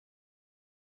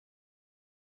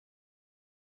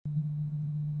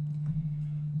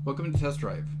Welcome to Test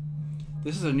Drive.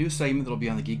 This is a new segment that will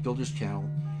be on the GeekBuilders channel,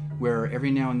 where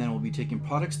every now and then we'll be taking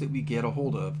products that we get a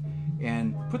hold of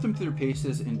and put them through their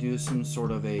paces and do some sort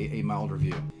of a mild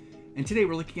review. And today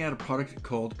we're looking at a product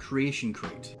called Creation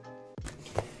Crate.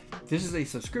 This is a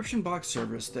subscription box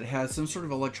service that has some sort of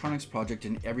electronics project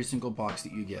in every single box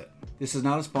that you get. This is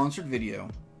not a sponsored video.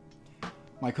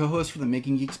 My co-host for the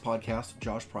Making Geeks podcast,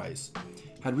 Josh Price,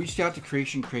 had reached out to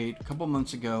Creation Crate a couple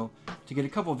months ago to get a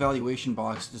couple evaluation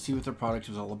boxes to see what their product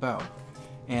was all about.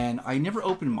 And I never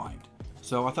opened mine,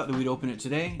 so I thought that we'd open it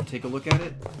today, take a look at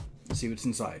it, and see what's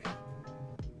inside.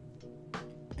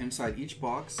 Inside each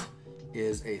box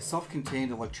is a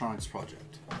self-contained electronics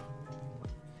project.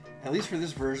 At least for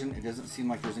this version, it doesn't seem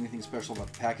like there's anything special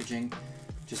about the packaging.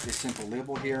 Just a simple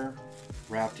label here,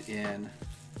 wrapped in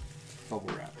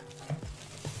bubble wrap.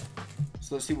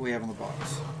 So let's see what we have on the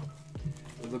box.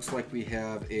 It looks like we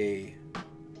have a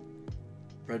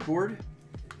breadboard,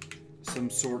 some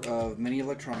sort of mini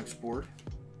electronics board,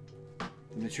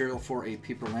 the material for a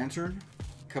paper lantern,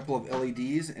 a couple of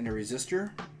LEDs and a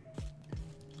resistor,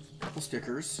 a couple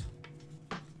stickers,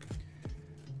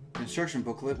 instruction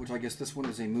booklet, which I guess this one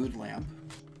is a mood lamp,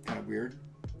 kind of weird,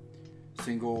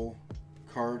 single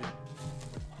card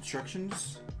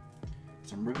instructions,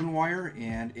 some ribbon wire,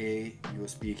 and a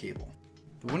USB cable.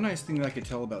 The one nice thing that I could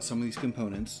tell about some of these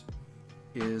components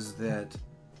is that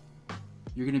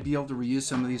you're going to be able to reuse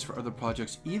some of these for other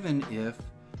projects, even if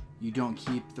you don't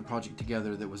keep the project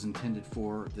together that was intended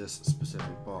for this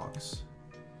specific box.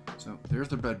 So there's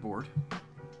the breadboard.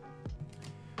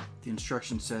 The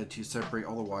instructions said to separate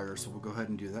all the wires, so we'll go ahead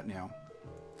and do that now.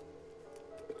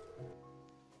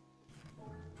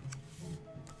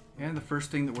 And the first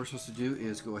thing that we're supposed to do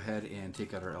is go ahead and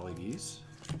take out our LEDs.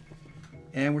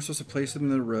 And we're supposed to place them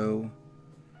in a row.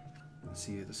 Let's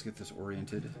see, let's get this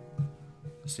oriented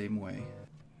the same way.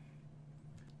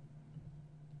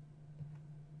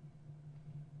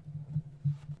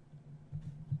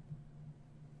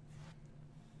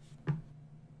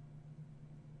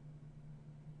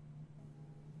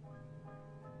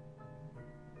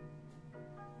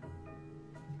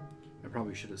 I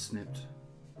probably should have snipped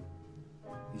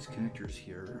these connectors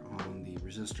here on the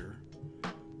resistor,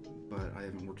 but I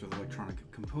haven't worked with electronic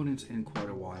components in quite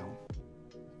a while.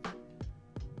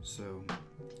 So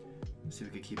let's see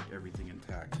if we can keep everything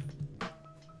intact.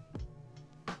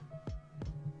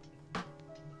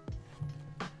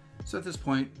 So at this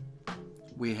point,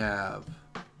 we have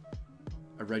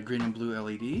a red, green, and blue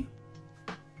LED,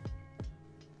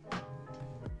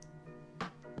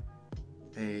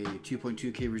 a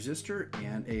 2.2K resistor,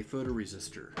 and a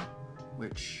photoresistor,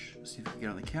 which, let's see if we can get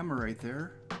on the camera right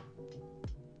there.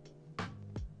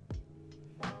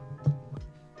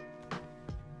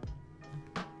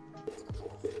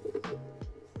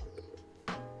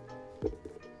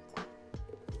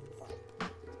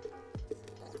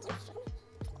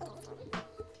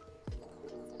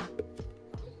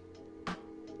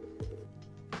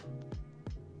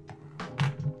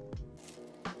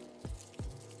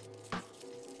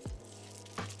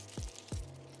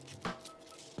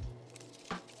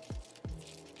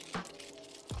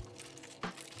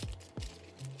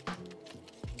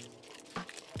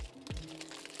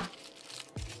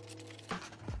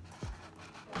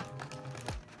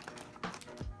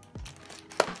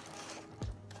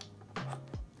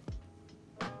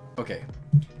 Okay,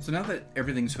 so now that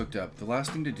everything's hooked up, the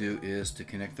last thing to do is to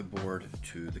connect the board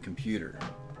to the computer.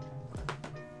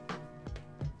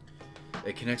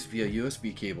 It connects via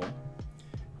USB cable,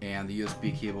 and the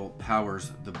USB cable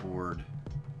powers the board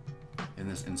in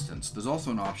this instance. There's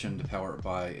also an option to power it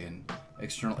by an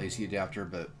external AC adapter,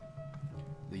 but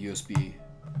the USB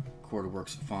cord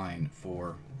works fine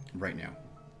for right now.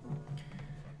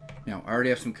 Now, I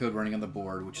already have some code running on the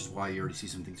board, which is why you already see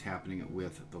some things happening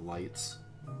with the lights.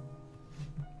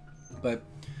 But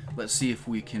let's see if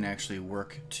we can actually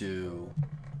work to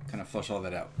kind of flesh all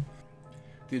that out.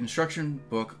 The instruction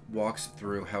book walks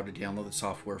through how to download the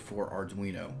software for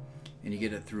Arduino, and you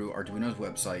get it through Arduino's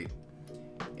website.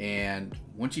 And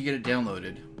once you get it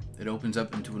downloaded, it opens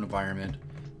up into an environment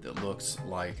that looks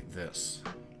like this.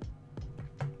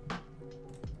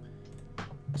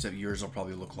 Except yours will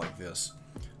probably look like this,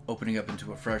 opening up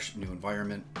into a fresh new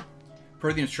environment.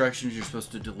 Per the instructions, you're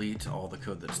supposed to delete all the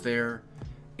code that's there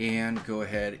and go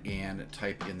ahead and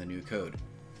type in the new code.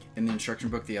 In the instruction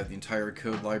book, they have the entire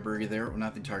code library there. Well,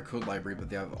 not the entire code library,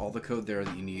 but they have all the code there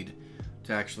that you need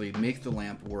to actually make the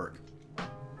lamp work.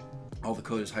 All the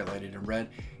code is highlighted in red,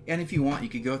 and if you want, you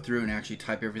could go through and actually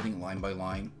type everything line by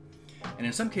line. And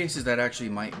in some cases, that actually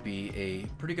might be a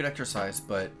pretty good exercise,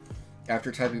 but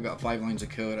after typing about 5 lines of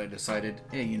code, I decided,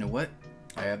 hey, you know what?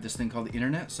 I have this thing called the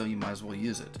internet, so you might as well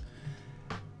use it.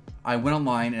 I went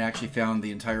online and actually found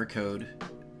the entire code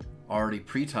already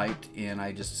pre-typed, and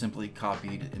I just simply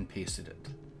copied and pasted it.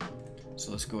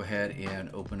 So let's go ahead and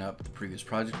open up the previous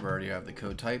project where I already have the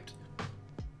code typed,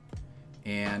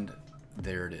 and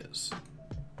there it is.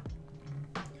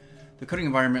 The coding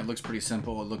environment looks pretty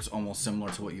simple. It looks almost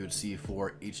similar to what you would see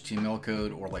for HTML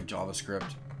code or like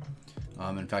JavaScript.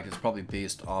 In fact, it's probably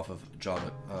based off of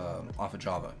Java.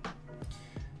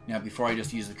 Now, before I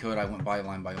just used the code, I went by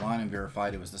line and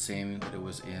verified it was the same that it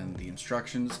was in the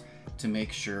instructions to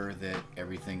make sure that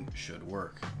everything should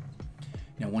work.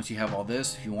 Now, once you have all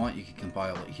this, if you want, you can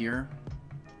compile it here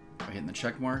by hitting the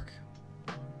check mark,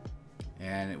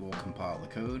 and it will compile the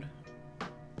code.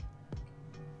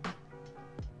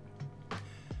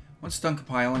 Once it's done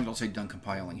compiling, it'll say done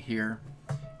compiling here,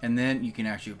 and then you can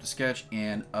actually go to Sketch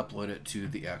and upload it to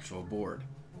the actual board.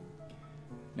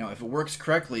 Now, if it works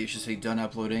correctly, it should say done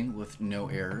uploading with no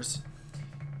errors.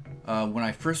 When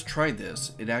I first tried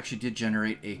this, it actually did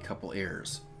generate a couple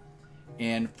errors.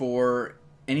 And for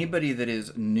anybody that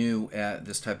is new at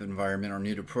this type of environment or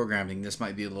new to programming, this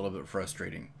might be a little bit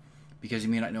frustrating because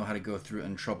you may not know how to go through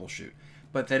and troubleshoot.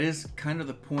 But that is kind of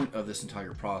the point of this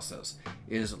entire process,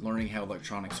 is learning how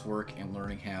electronics work and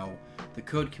learning how the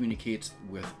code communicates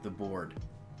with the board.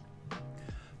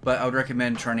 But I would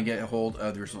recommend trying to get a hold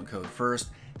of the original code first,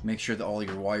 make sure that all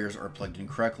your wires are plugged in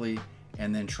correctly,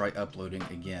 and then try uploading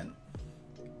again.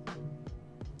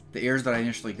 The errors that I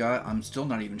initially got, I'm still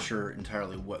not even sure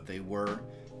entirely what they were,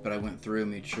 but I went through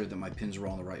and made sure that my pins were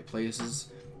all in the right places.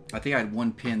 I think I had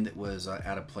one pin that was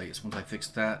out of place. Once I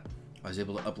fixed that, I was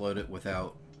able to upload it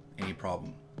without any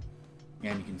problem.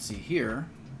 And you can see here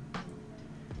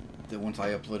that once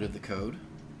I uploaded the code,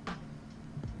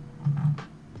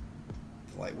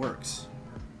 the light works.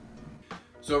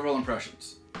 So overall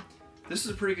impressions. This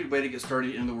is a pretty good way to get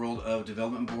started in the world of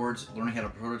development boards, learning how to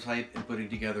prototype and putting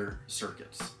together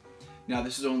circuits. Now,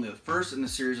 this is only the first in the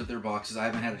series of their boxes. I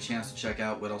haven't had a chance to check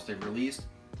out what else they've released.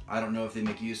 I don't know if they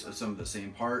make use of some of the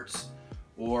same parts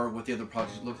or what the other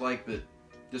projects look like, but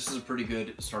this is a pretty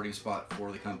good starting spot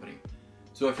for the company.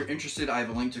 So if you're interested, I have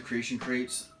a link to Creation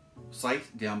Crate's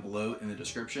site down below in the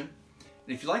description.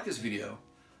 And if you like this video,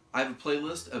 I have a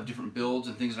playlist of different builds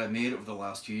and things that I've made over the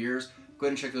last 2 years. Go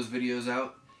ahead and check those videos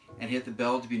out and hit the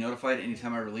bell to be notified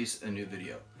anytime I release a new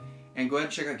video. And go ahead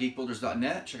and check out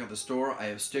GeekBuilders.net, check out the store. I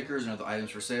have stickers and other items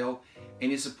for sale.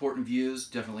 Any support and views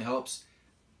definitely helps.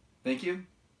 Thank you.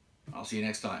 I'll see you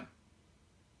next time.